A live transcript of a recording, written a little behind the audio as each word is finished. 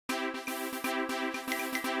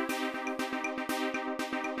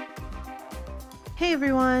Hey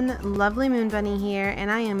everyone, LuvlyMoonBunny here,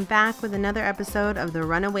 and I am back with another episode of the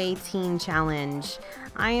Runaway Teen Challenge.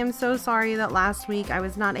 I am so sorry that last week I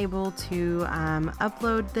was not able to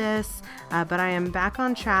upload this, but I am back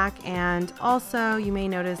on track, and also you may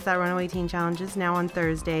notice that Runaway Teen Challenge is now on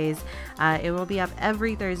Thursdays. It will be up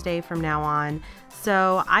every Thursday from now on.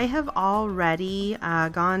 So I have already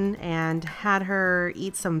gone and had her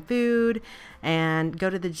eat some food and go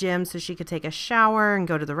to the gym so she could take a shower and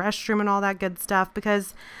go to the restroom and all that good stuff,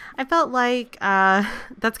 because I felt like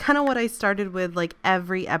that's kind of what I started with like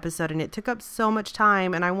every episode, and it took up so much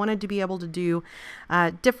time, and I wanted to be able to do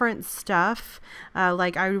different stuff.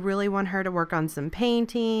 Like I really want her to work on some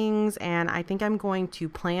paintings, and I think I'm going to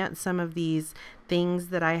plant some of these things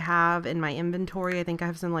that I have in my inventory. I think I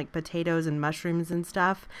have some like potatoes and mushrooms and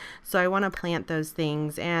stuff, so I want to plant those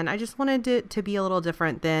things, and I just wanted it to be a little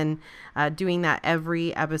different than doing that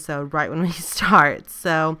every episode right when we start.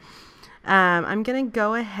 So I'm gonna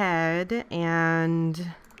go ahead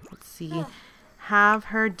and let's see, have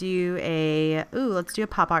her do let's do a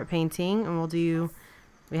pop art painting, and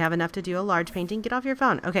we have enough to do a large painting. Get off your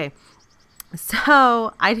phone. Okay.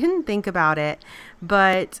 So I didn't think about it,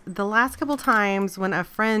 but the last couple times when a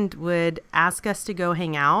friend would ask us to go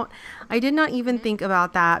hang out, I did not even think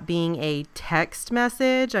about that being a text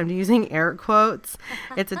message. I'm using air quotes.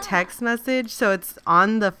 It's a text message, so it's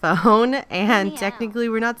on the phone, and technically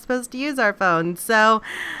we're not supposed to use our phone. So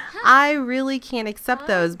I really can't accept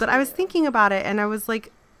those, but I was thinking about it, and I was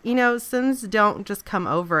like, you know, Sims don't just come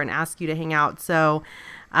over and ask you to hang out. So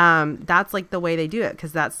that's like the way they do it,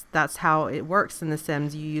 because that's how it works in The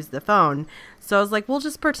Sims. You use the phone. So I was like, we'll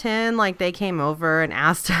just pretend like they came over and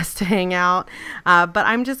asked us to hang out, but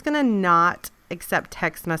I'm just gonna not accept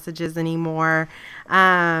text messages anymore.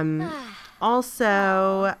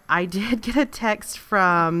 Also, I did get a text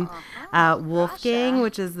from Wolfgang,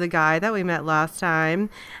 which is the guy that we met last time,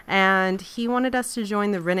 and he wanted us to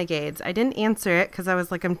join the Renegades. I didn't answer it because I was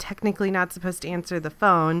like, I'm technically not supposed to answer the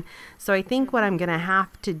phone. So I think what I'm going to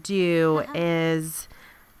have to do is,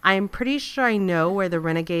 I'm pretty sure I know where the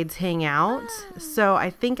Renegades hang out. So I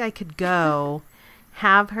think I could go,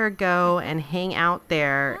 have her go and hang out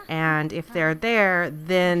there, and if they're there,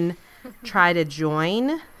 then try to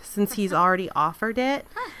join, since he's already offered it,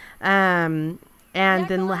 and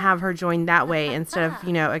then have her join that way instead of,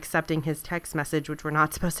 you know, accepting his text message, which we're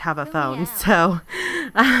not supposed to have a phone. So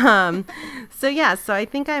yeah, so I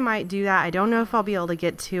think I might do that. I don't know if I'll be able to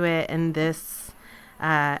get to it in this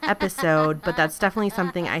episode, but that's definitely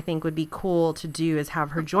something I think would be cool to do, is have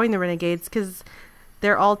her join the Renegades, because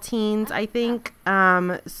they're all teens, I think.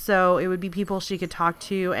 So it would be people she could talk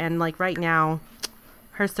to, and like right now,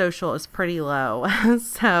 her social is pretty low.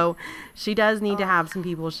 So she does need to have some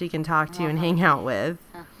people she can talk to and hang out with.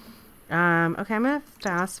 Okay, I'm gonna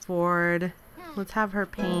fast forward. Let's have her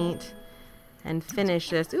paint and finish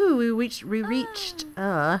this. Ooh, we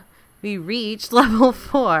reached level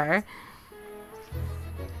 4.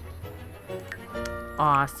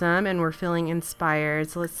 Awesome, and we're feeling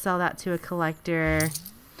inspired. So let's sell that to a collector.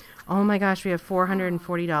 Oh my gosh, we have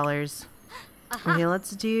 $440. Okay,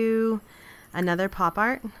 let's do another pop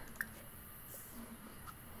art.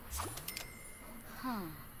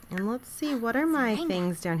 And let's see, what are my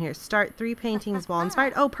things down here? Start 3 paintings while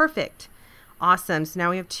inspired. Oh, perfect. Awesome. So now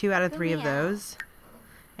we have 2 out of 3 of those.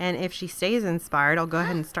 And if she stays inspired, I'll go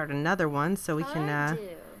ahead and start another one so we can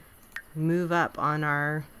move up on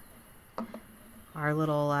our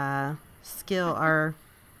little skill,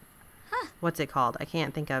 what's it called? I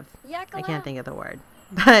can't think of the word.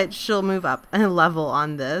 But she'll move up a level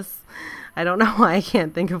on this. I don't know why I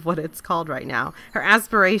can't think of what it's called right now. Her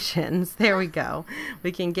aspirations. There we go.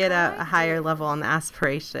 We can get a higher level on the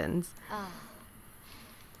aspirations.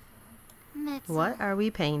 What are we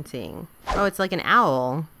painting? Oh, it's like an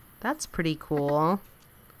owl. That's pretty cool.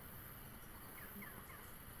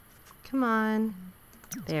 Come on.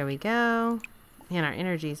 There we go. And our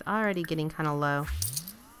energy is already getting kind of low.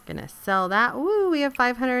 Gonna sell that. Ooh, we have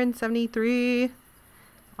 573.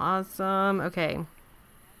 Awesome. Okay.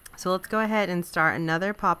 So let's go ahead and start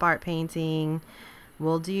another pop art painting.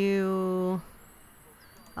 We'll do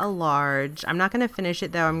a large. I'm not going to finish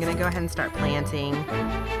it though. I'm going to go ahead and start planting.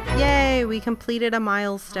 Yay! We completed a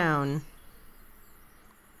milestone.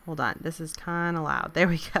 Hold on. This is kind of loud. There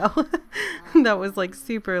we go. That was like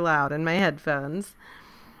super loud in my headphones.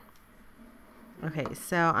 Okay,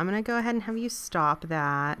 so I'm going to go ahead and have you stop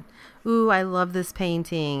that. Ooh, I love this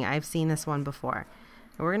painting. I've seen this one before.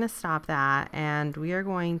 We're going to stop that, and we are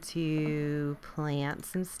going to plant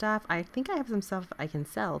some stuff. I think I have some stuff I can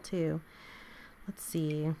sell too. Let's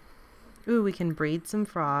see. Ooh, we can breed some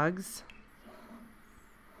frogs.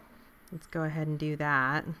 Let's go ahead and do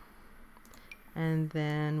that. And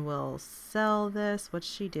then we'll sell this. What's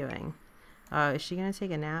she doing? Oh, is she gonna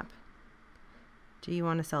take a nap? Do you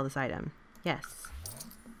want to sell this item? Yes.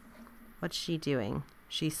 What's she doing?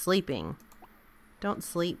 She's sleeping. Don't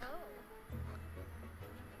sleep.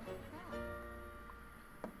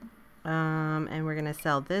 And we're gonna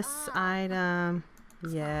sell this item.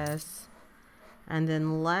 Yes. And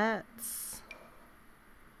then let's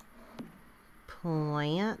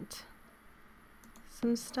plant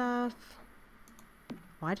some stuff.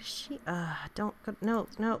 Why does she don't go,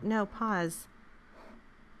 no, pause.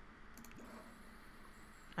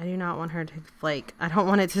 I do not want her to flake. I don't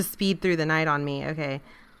want it to speed through the night on me. Okay.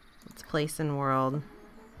 Let's place in world.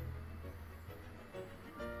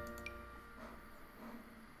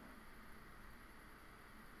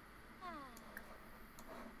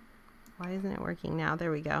 Why isn't it working now?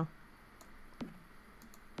 There we go.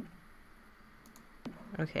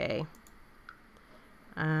 Okay.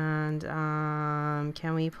 And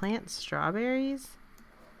can we plant strawberries?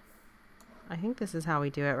 I think this is how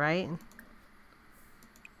we do it, right?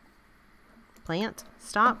 Plant.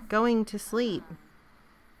 Stop going to sleep.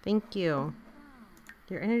 Thank you.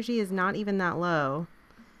 Your energy is not even that low.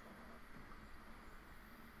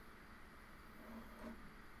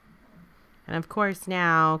 And of course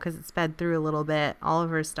now, because it sped through a little bit, all of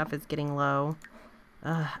her stuff is getting low.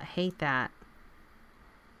 Ugh, I hate that.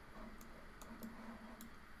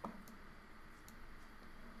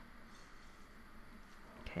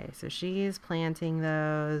 Okay, so she's planting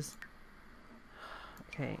those.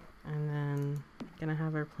 Okay, and then gonna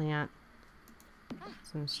have her plant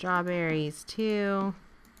some strawberries too.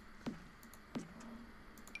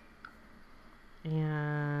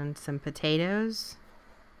 And some potatoes.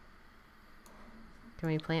 Can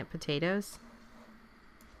we plant potatoes?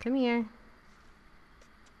 Come here.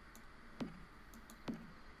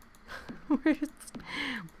 We're just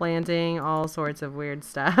planting all sorts of weird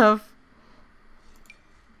stuff.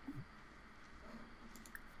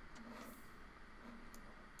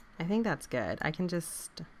 I think that's good. I can guess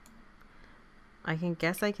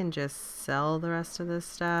I can just sell the rest of this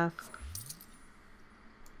stuff.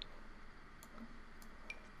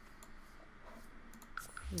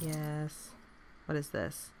 Yes. What is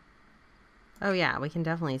this? Oh yeah, we can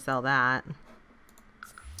definitely sell that.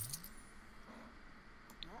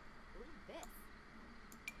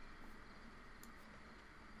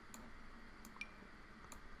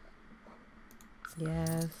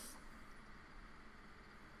 Yes.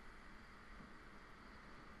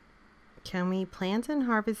 Can we plant and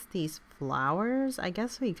harvest these flowers? I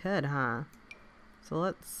guess we could, huh? So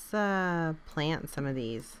let's plant some of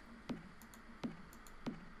these.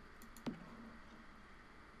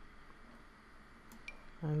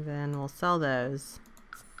 And then we'll sell those.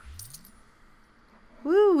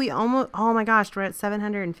 Woo, we almost, oh my gosh, we're at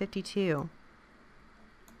 752.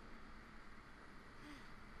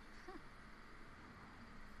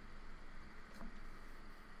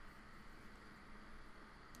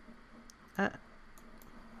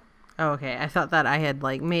 Oh, okay, I thought that I had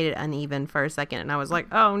like made it uneven for a second and I was like,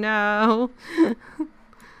 oh no.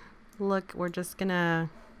 Look, we're just gonna,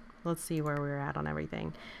 let's see where we're at on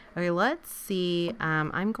everything. Okay, let's see.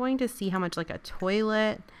 I'm going to see how much like a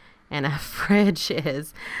toilet and a fridge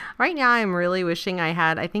is. Right now I'm really wishing I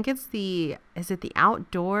had, I think it's the, is it the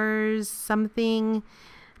outdoors something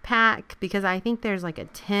pack? Because I think there's like a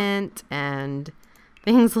tent and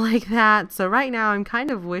things like that. So right now I'm kind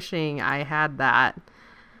of wishing I had that.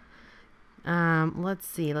 Let's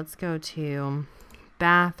see, let's go to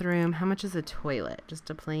bathroom. How much is a toilet? Just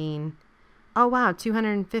a plain, oh wow,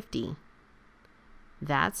 250.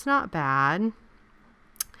 That's not bad.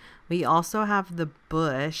 We also have the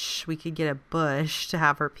bush. We could get a bush to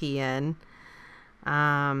have her pee in.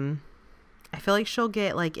 I feel like she'll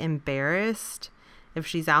get like embarrassed if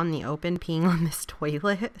she's out in the open peeing on this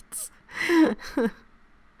toilet.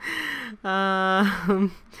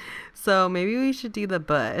 So maybe we should do the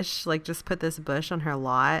bush, like just put this bush on her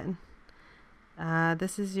lot.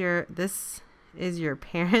 This is your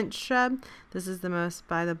parent shrub. This is the most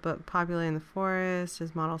by the book popular in the forest.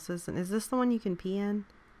 His model system. Is this the one you can pee in?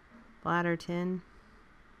 Bladder tin.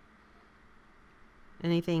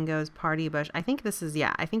 Anything goes party bush. I think this is,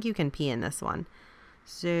 yeah, I think you can pee in this one.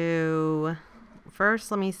 So first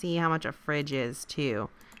let me see how much a fridge is too.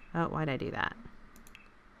 Oh, why'd I do that?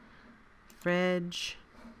 Fridge.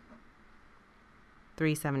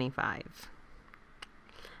 375.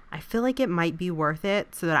 I feel like it might be worth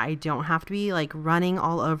it so that I don't have to be like running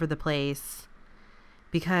all over the place,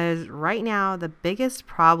 because right now the biggest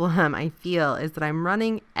problem I feel is that I'm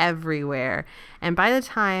running everywhere, and by the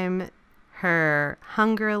time her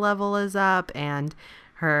hunger level is up and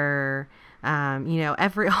her, you know,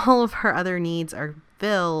 all of her other needs are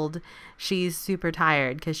filled, she's super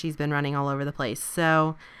tired because she's been running all over the place.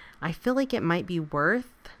 So I feel like it might be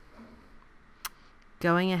worth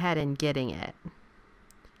going ahead and getting it.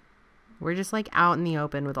 We're just like out in the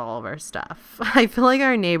open with all of our stuff. I feel like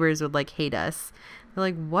our neighbors would like hate us. They're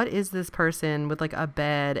like, what is this person with like a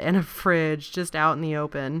bed and a fridge just out in the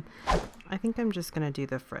open? I think I'm just gonna do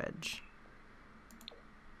the fridge.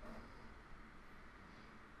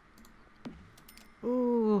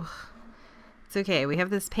 Ooh, it's okay. We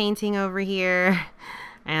have this painting over here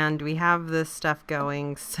and we have this stuff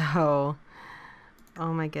going. So,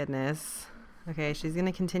 oh my goodness. Okay, she's going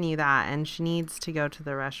to continue that, and she needs to go to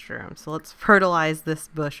the restroom. So let's fertilize this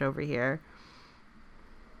bush over here.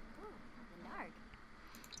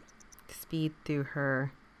 Speed through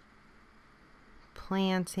her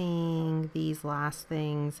planting these last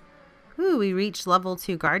things. Ooh, we reached level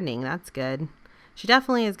 2 gardening. That's good. She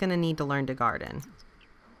definitely is going to need to learn to garden.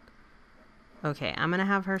 Okay, I'm going to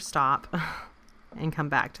have her stop and come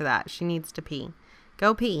back to that. She needs to pee.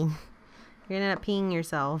 Go pee. You're going to end up peeing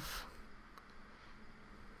yourself.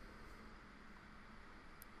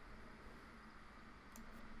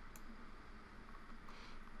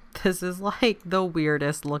 This is like the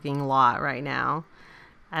weirdest looking lot right now.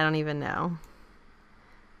 I don't even know.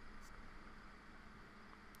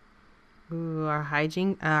 Ooh, our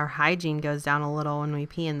hygiene goes down a little when we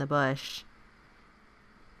pee in the bush.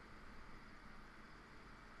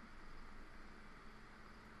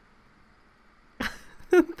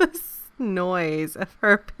 This noise of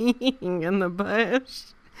her peeing in the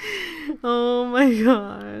bush. Oh my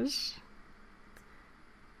gosh.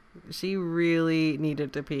 She really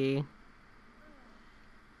needed to pee.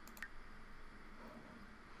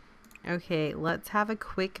 Okay, let's have a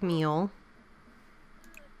quick meal.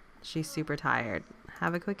 She's super tired.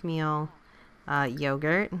 Have a quick meal.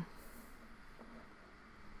 Yogurt.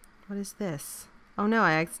 What is this? Oh no,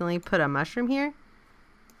 I accidentally put a mushroom here.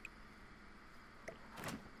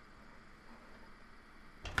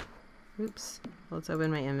 Oops. Let's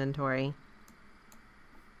open my inventory.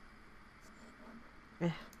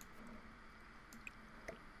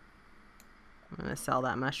 I'm gonna sell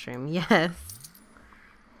that mushroom. Yes.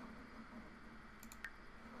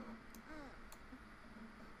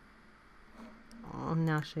 Oh,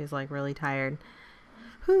 now she's like really tired.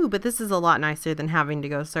 Whew, but this is a lot nicer than having to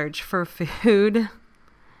go search for food.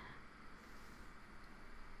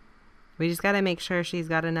 We just gotta make sure she's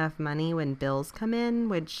got enough money when bills come in,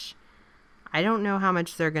 which I don't know how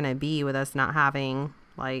much they're gonna be with us not having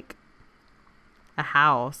like a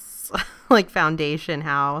house, like foundation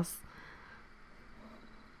house.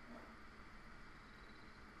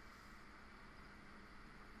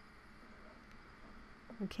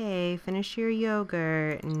 Okay, finish your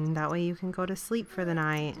yogurt and that way you can go to sleep for the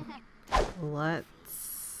night.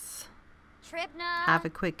 Let's have a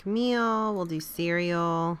quick meal. We'll do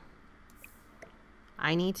cereal.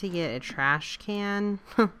 I need to get a trash can.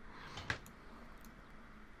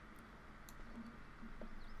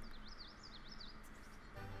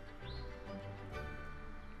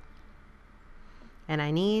 And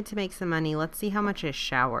I need to make some money. Let's see how much a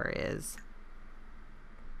shower is.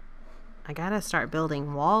 I gotta start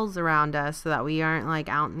building walls around us so that we aren't like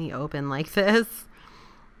out in the open like this.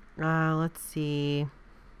 Let's see.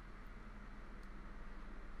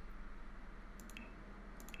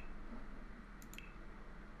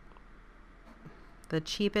 The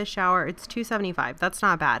cheapest shower, it's $275. That's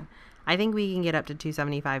not bad. I think we can get up to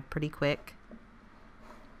 $275 pretty quick.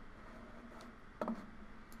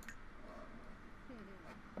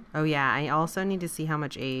 Oh yeah, I also need to see how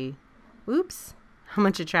much how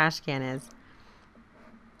much a trash can is.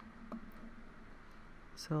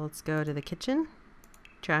 So let's go to the kitchen.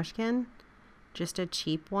 Trash can. Just a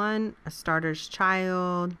cheap one. A starter's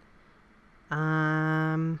child.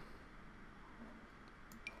 Can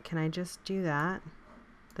I just do that?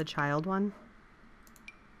 The child one?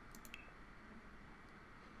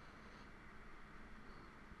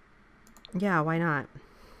 Yeah, why not?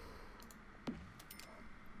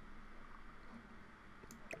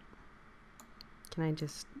 Can I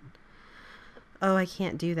just... Oh, I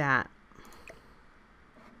can't do that.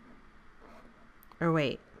 Or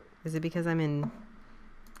wait, is it because I'm in...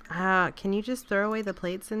 can you just throw away the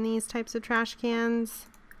plates in these types of trash cans?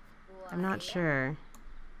 I'm not sure.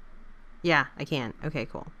 Yeah, I can. Okay,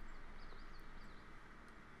 cool.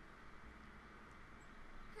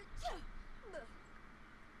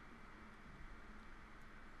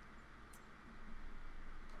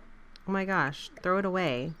 Oh my gosh, throw it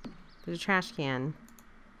away. There's a trash can.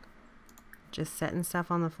 Just setting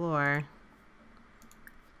stuff on the floor.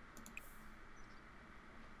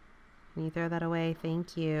 Can you throw that away?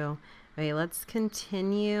 Thank you. Okay, let's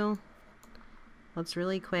continue. Let's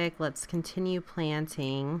really quick, let's continue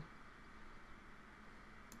planting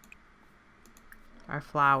our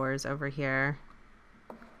flowers over here.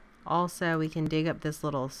 Also, we can dig up this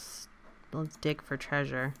little, let's dig for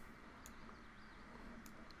treasure.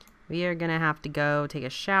 We are gonna have to go take a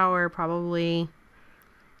shower probably.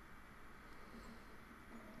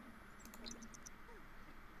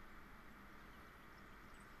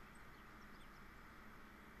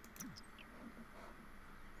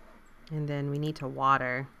 And then we need to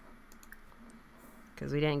water,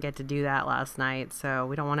 because we didn't get to do that last night, so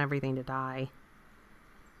we don't want everything to die.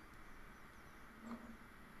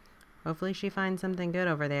 Hopefully she finds something good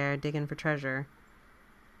over there digging for treasure.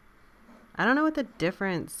 I don't know what the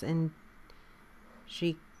difference in...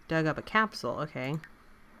 She dug up a capsule, okay.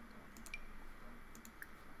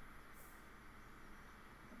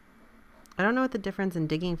 I don't know what the difference in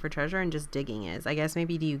digging for treasure and just digging is. I guess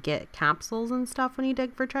maybe do you get capsules and stuff when you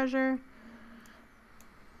dig for treasure?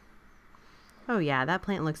 Oh yeah, that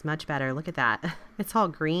plant looks much better. Look at that. It's all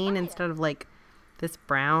green instead of like this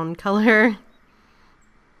brown color.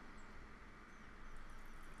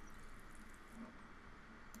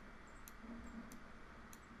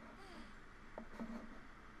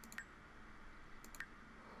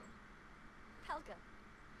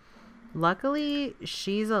 Luckily,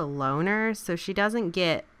 she's a loner, so she doesn't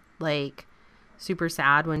get like super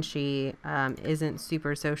sad when she isn't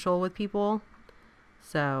super social with people.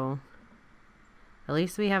 So at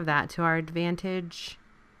least we have that to our advantage.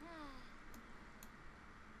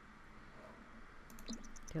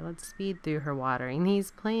 Okay, let's speed through her watering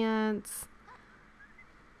these plants.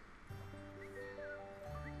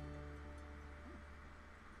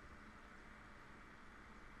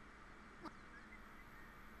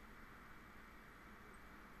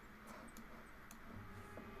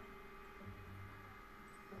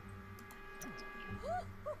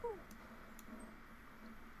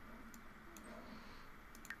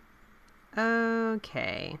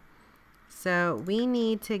 Okay, so we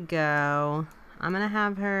need to go. I'm gonna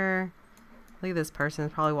have her, look at this person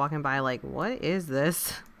is probably walking by like, what is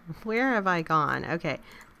this? Where have I gone? Okay,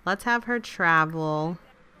 let's have her travel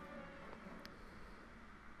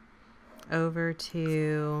over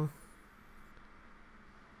to,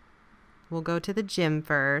 we'll go to the gym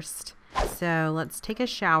first. So let's take a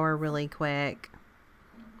shower really quick.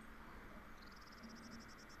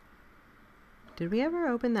 Did we ever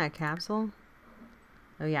open that capsule?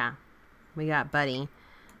 Oh yeah, we got Buddy.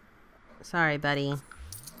 Sorry, Buddy.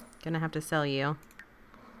 Gonna have to sell you.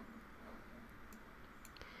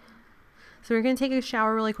 So we're gonna take a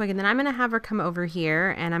shower really quick, and then I'm gonna have her come over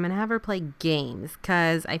here and I'm gonna have her play games,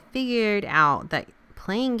 because I figured out that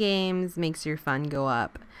playing games makes your fun go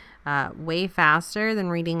up way faster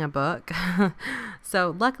than reading a book.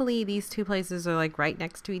 So luckily these two places are like right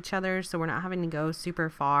next to each other, so we're not having to go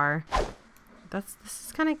super far. This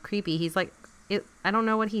is kind of creepy. He's like, I don't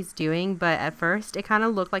know what he's doing, but at first it kind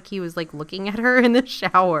of looked like he was like looking at her in the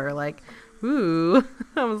shower, like, ooh.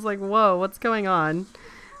 I was like, whoa, what's going on?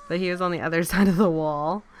 But he was on the other side of the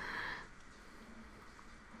wall.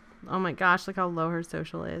 Oh my gosh, look how low her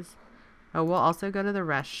social is. Oh, we'll also go to the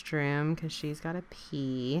restroom because she's got to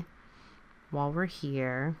pee while we're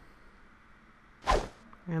here.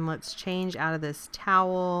 And let's change out of this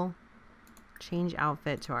towel. Change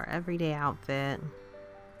outfit to our everyday outfit.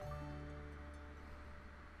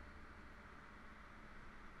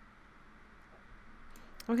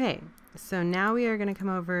 Okay, so now we are going to come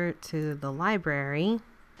over to the library.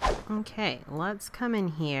 Okay, let's come in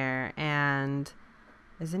here, and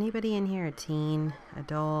is anybody in here a teen,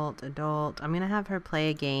 adult? I'm going to have her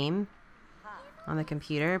play a game on the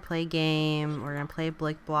computer. Play game. We're going to play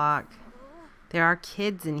Blick Block. There are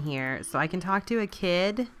kids in here, so I can talk to a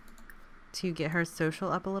kid to get her social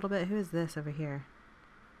up a little bit. Who is this over here?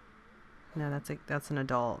 No, that's an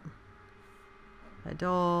adult.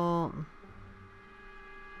 Adult.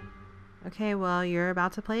 Okay, well, you're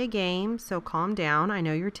about to play a game, so calm down. I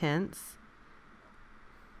know you're tense.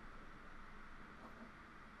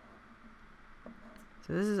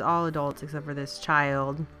 So this is all adults except for this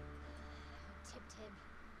child.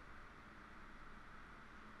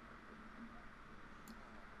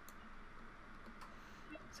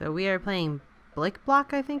 So we are playing Blick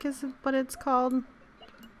Block, I think is what it's called.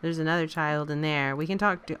 There's another child in there. We can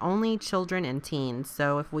talk to only children and teens.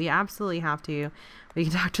 So if we absolutely have to, we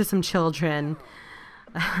can talk to some children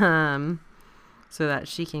so that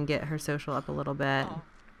she can get her social up a little bit.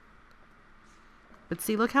 But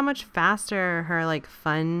see, look how much faster her like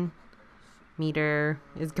fun meter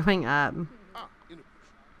is going up.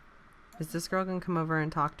 Is this girl gonna come over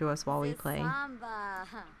and talk to us while we play?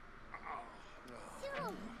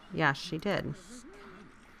 Yeah, she did.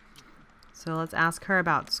 So let's ask her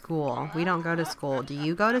about school. We don't go to school. Do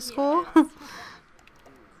you go to school?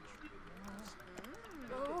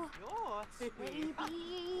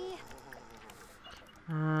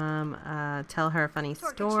 Tell her a funny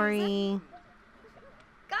story.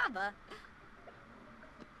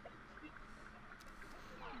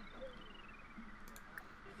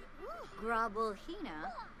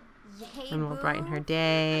 And we'll brighten her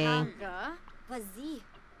day.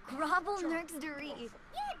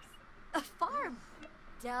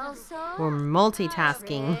 We're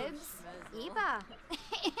multitasking.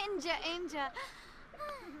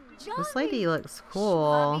 This lady looks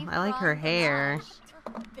cool. I like her hair.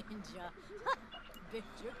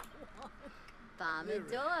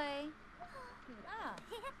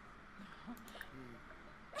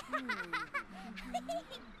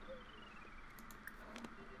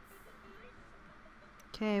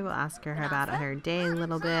 Okay, we'll ask her about her day a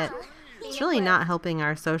little bit. It's really not helping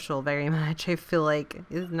our social very much. I feel like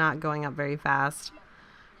it's not going up very fast.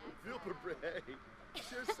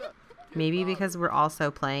 Maybe because we're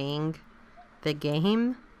also playing the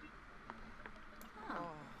game.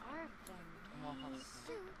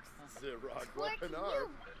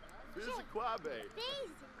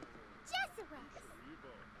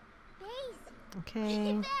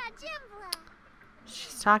 Okay.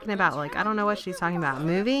 She's talking about, like, I don't know what she's talking about.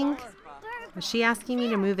 Moving? Was she asking me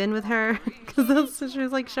to move in with her? Because she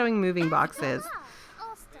was like showing moving boxes.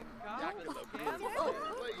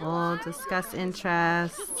 We'll discuss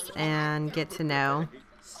interests and get to know.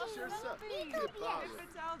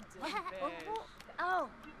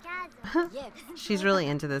 She's really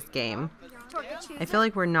into this game. I feel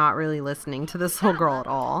like we're not really listening to this little girl at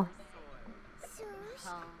all.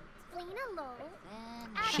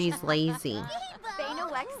 She's lazy.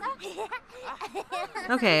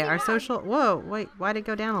 Okay, our social... Whoa, wait, why'd it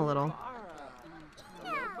go down a little?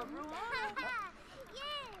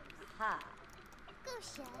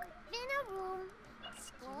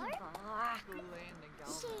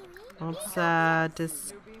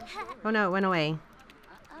 Let's, oh no, it went away.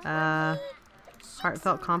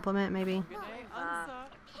 Heartfelt compliment, maybe?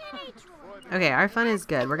 Okay, our fun is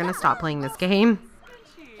good. We're gonna stop playing this game.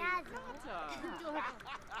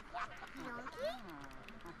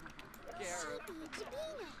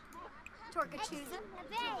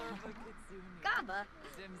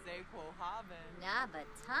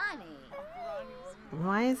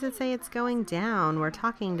 Why does it say it's going down? We're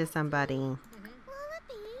talking to somebody.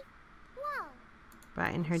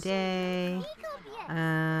 Brighten her day.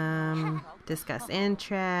 Discuss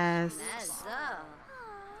interests.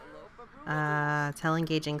 Tell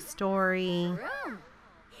engaging story.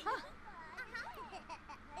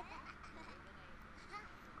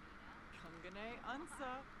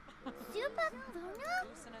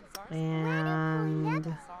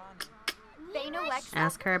 And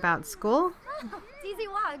ask her about school.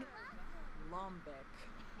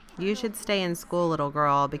 You should stay in school, little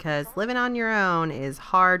girl, because living on your own is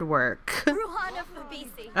hard work.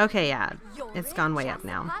 Okay, yeah, it's gone way up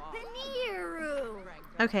now.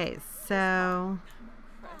 Okay, so...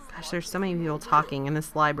 Gosh, there's so many people talking in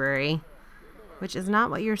this library, which is not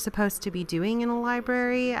what you're supposed to be doing in a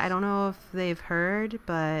library. I don't know if they've heard,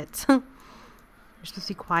 but you're supposed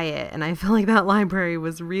to be quiet, and I feel like that library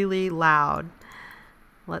was really loud.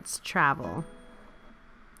 Let's travel.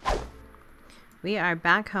 We are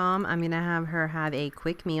back home. I'm gonna have her have a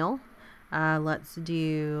quick meal. Let's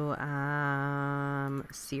do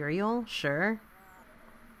cereal, sure.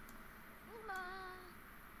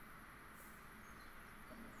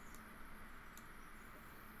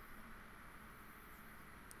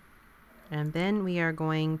 And then we are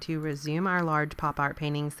going to resume our large pop art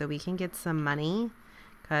painting so we can get some money,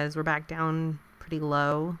 because we're back down pretty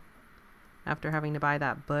low after having to buy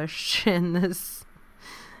that bush in this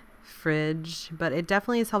fridge. But it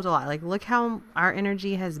definitely has helped a lot. Like, look how our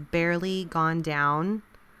energy has barely gone down,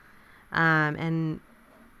 and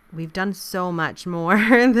we've done so much more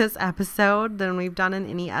in this episode than we've done in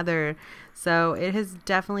any other. So it has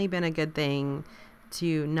definitely been a good thing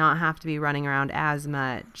to not have to be running around as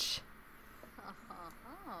much.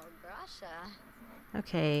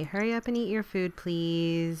 Okay, hurry up and eat your food,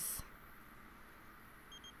 please.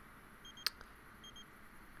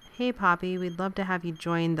 Hey, Poppy, we'd love to have you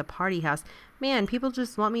join the party house. Man, people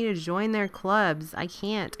just want me to join their clubs. I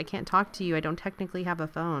can't talk to you. I don't technically have a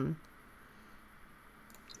phone.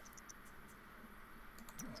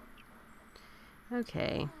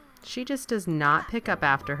 Okay, she just does not pick up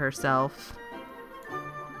after herself.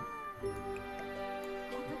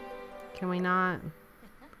 Can we not?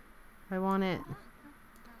 I want it.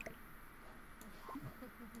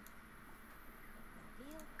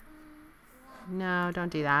 No,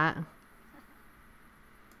 don't do that.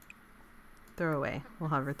 Throw away.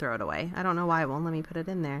 We'll have her throw it away. I don't know why it won't let me put it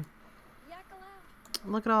in there.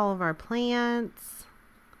 Look at all of our plants.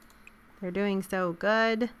 They're doing so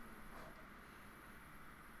good.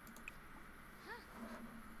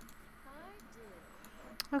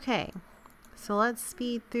 Okay, so let's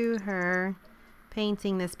speed through her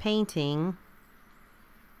painting this painting.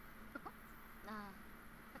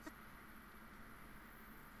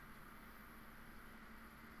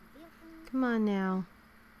 Come on now.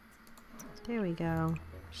 There we go.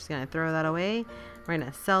 Just gonna throw that away. We're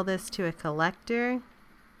gonna sell this to a collector.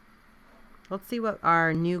 Let's see what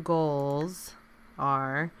our new goals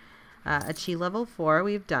are. Achieve level 4,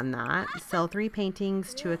 we've done that. Sell 3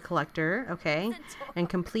 paintings to a collector, okay. And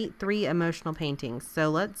complete 3 emotional paintings. So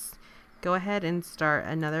let's go ahead and start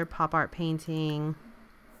another pop art painting.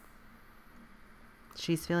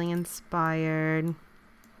 She's feeling inspired.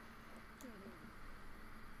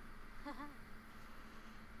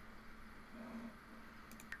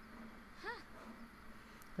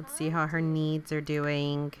 Let's see how her needs are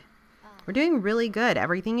doing. We're doing really good.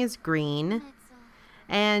 Everything is green.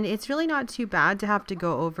 And it's really not too bad to have to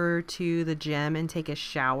go over to the gym and take a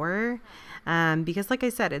shower. Because like I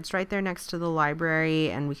said, it's right there next to the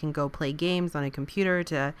library and we can go play games on a computer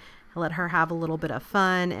to let her have a little bit of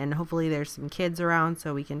fun. And hopefully there's some kids around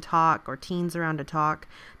so we can talk, or teens around to talk,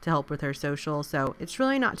 to help with her social. So it's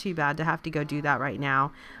really not too bad to have to go do that right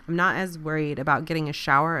now. I'm not as worried about getting a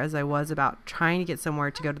shower as I was about trying to get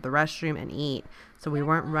somewhere to go to the restroom and eat, so we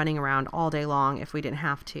weren't running around all day long if we didn't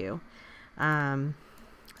have to.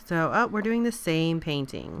 So, oh, we're doing the same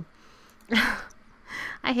painting.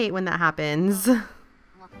 I hate when that happens.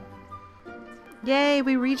 Yay,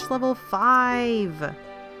 we reached level 5.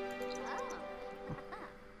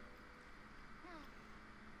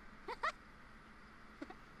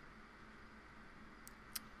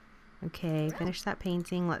 Okay, finish that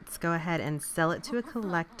painting. Let's go ahead and sell it to a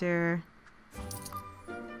collector.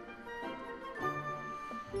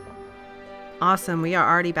 Awesome, we are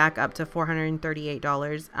already back up to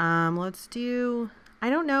 $438. Let's do,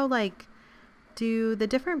 I don't know, like, do the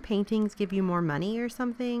different paintings give you more money or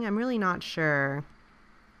something? I'm really not sure.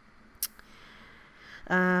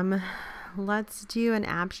 Let's do an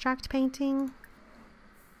abstract painting.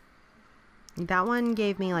 That one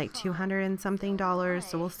gave me like $200 and something,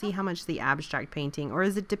 so we'll see how much the abstract painting, or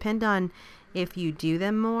does it depend on if you do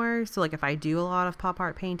them more? So like if I do a lot of pop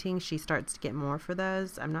art paintings, she starts to get more for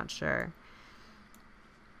those. I'm not sure.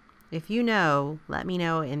 If you know, let me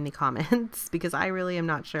know in the comments because I really am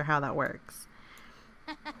not sure how that works.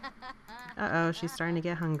 Uh-oh, she's starting to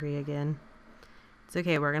get hungry again. It's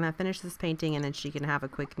okay, we're gonna finish this painting and then she can have a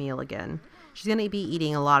quick meal again. She's gonna be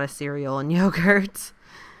eating a lot of cereal and yogurt.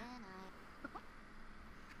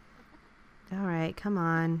 Alright, come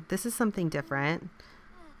on. This is something different.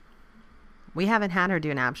 We haven't had her do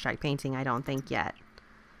an abstract painting, I don't think, yet.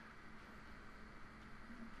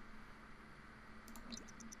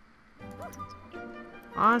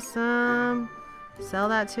 Awesome. Sell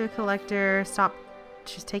that to a collector. Stop.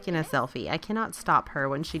 She's taking a selfie. I cannot stop her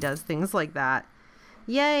when she does things like that.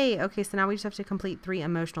 Yay! Okay, so now we just have to complete 3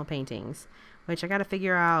 emotional paintings, which I gotta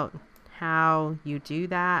figure out how you do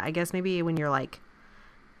that. I guess maybe when you're like,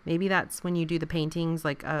 maybe that's when you do the paintings,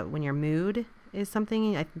 like when your mood is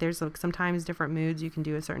something. There's like sometimes different moods you can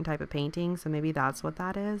do a certain type of painting, so maybe that's what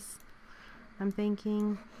that is, I'm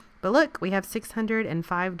thinking. But look, we have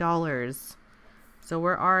 $605. So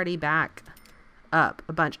we're already back up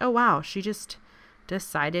a bunch. Oh wow, she just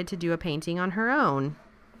decided to do a painting on her own.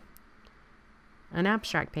 An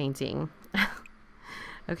abstract painting.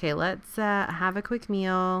 Okay, let's have a quick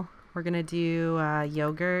meal. We're gonna do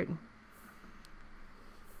yogurt.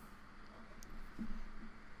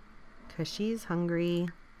 Because she's hungry.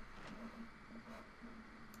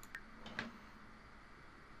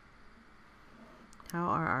 How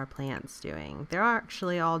are our plants doing? They're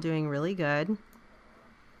actually all doing really good.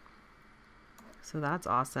 So that's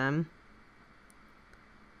awesome.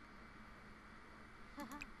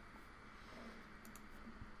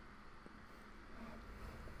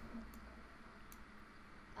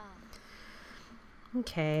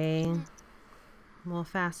 Okay. We'll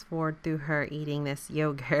fast forward through her eating this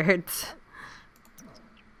yogurt.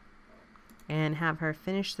 And have her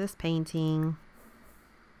finish this painting.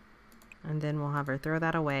 And then we'll have her throw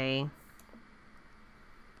that away.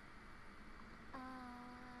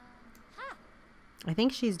 I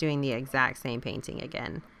think she's doing the exact same painting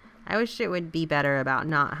again. I wish it would be better about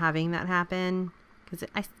not having that happen, because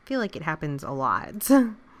I feel like it happens a lot.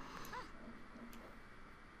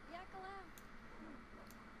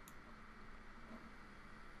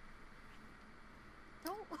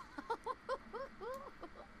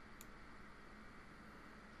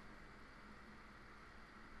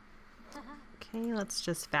 Okay, let's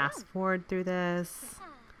just fast forward through this.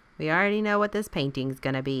 We already know what this painting's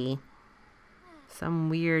gonna be. Some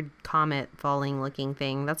weird comet falling looking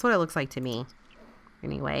thing. That's what it looks like to me.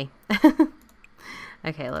 Anyway.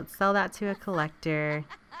 Okay, let's sell that to a collector.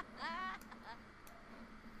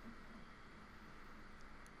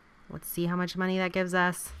 Let's see how much money that gives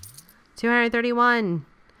us. 231.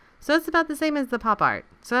 So it's about the same as the pop art.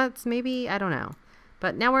 So that's maybe, I don't know.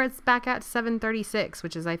 But now we're back at 736,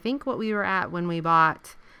 which is I think what we were at when we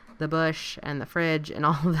bought the bush and the fridge and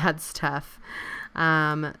all of that stuff.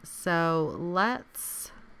 So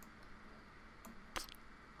let's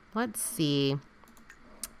see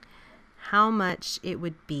how much it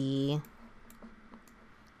would be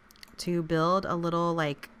to build a little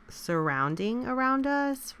like surrounding around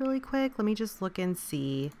us really quick. Let me just look and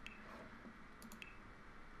see.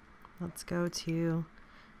 Let's go to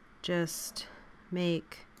just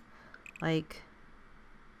make like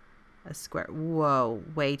a square. Whoa,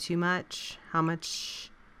 way too much. How much?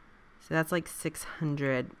 So that's like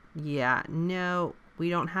 600. Yeah, no, we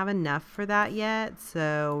don't have enough for that yet,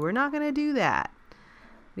 so we're not gonna do that.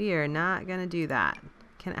 We are not gonna do that.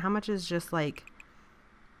 How much is just like,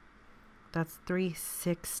 that's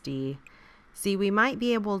 360. See, we might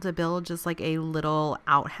be able to build just like a little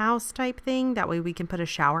outhouse type thing. That way we can put a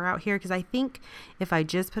shower out here. Because I think if I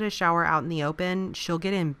just put a shower out in the open, she'll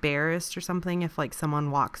get embarrassed or something if like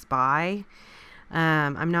someone walks by.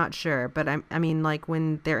 I'm not sure. But I mean, like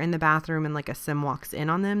when they're in the bathroom and like a sim walks in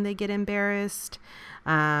on them, they get embarrassed.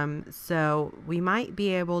 So we might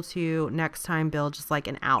be able to next time build just like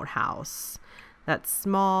an outhouse. That's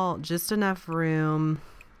small, just enough room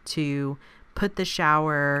to put the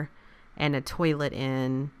shower and a toilet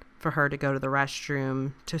in for her to go to the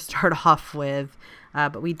restroom to start off with.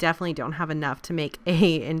 But we definitely don't have enough to make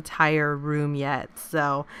a entire room yet.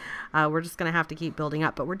 So we're just going to have to keep building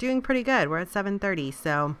up. But we're doing pretty good. We're at 730.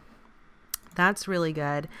 So that's really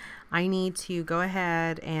good. I need to go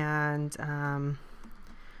ahead and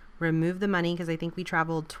remove the money because I think we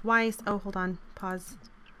traveled twice. Oh, hold on. Pause.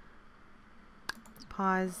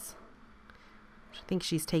 Pause. I think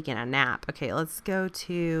she's taking a nap. Okay, let's go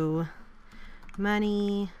to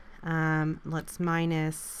money. Let's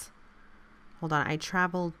minus, hold on, I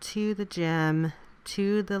traveled to the gym,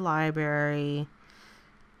 to the library,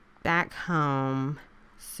 back home,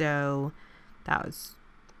 so that was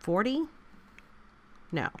 40.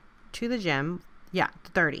 No, to the gym, yeah,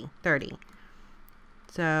 30.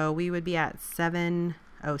 So we would be at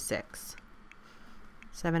 706.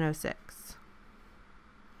 706.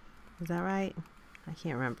 Is that right? I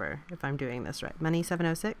can't remember if I'm doing this right. Money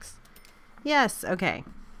 706? Yes, okay.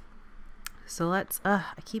 So let's, I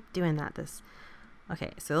keep doing that.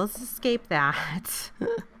 Okay, so let's escape that.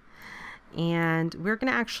 And we're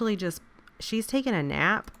going to actually just, she's taking a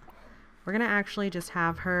nap. We're going to actually just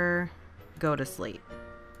have her go to sleep.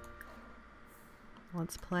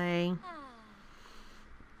 Let's play.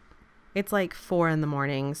 It's like 4 in the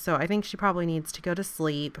morning, so I think she probably needs to go to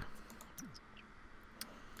sleep.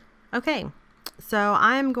 Okay. So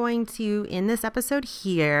I'm going to end this episode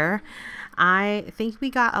here. I think we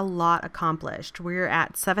got a lot accomplished. We're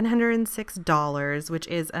at $706, which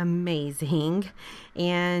is amazing.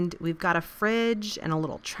 And we've got a fridge and a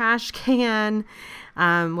little trash can,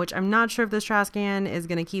 which I'm not sure if this trash can is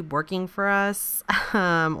going to keep working for us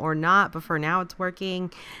or not, but for now it's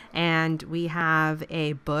working. And we have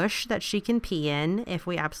a bush that she can pee in if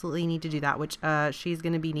we absolutely need to do that, which she's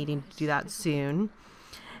going to be needing to do that soon.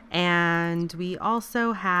 And we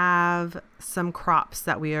also have some crops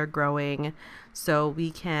that we are growing so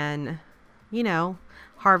we can, you know,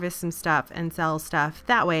 harvest some stuff and sell stuff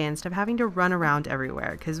that way instead of having to run around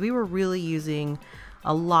everywhere, because we were really using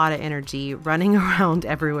a lot of energy running around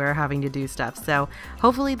everywhere having to do stuff. So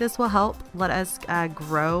hopefully this will help let us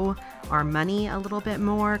grow our money a little bit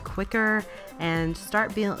more quicker and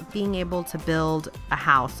start being able to build a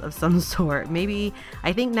house of some sort. Maybe,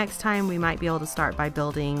 I think next time we might be able to start by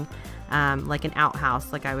building like an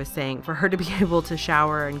outhouse, like I was saying, for her to be able to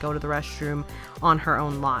shower and go to the restroom on her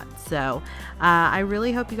own lot. So I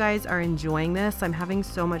really hope you guys are enjoying this. I'm having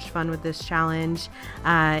so much fun with this challenge.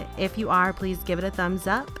 If you are, please give it a thumbs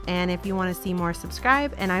up. And if you want to see more,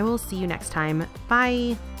 subscribe. And I will see you next time.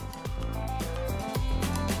 Bye.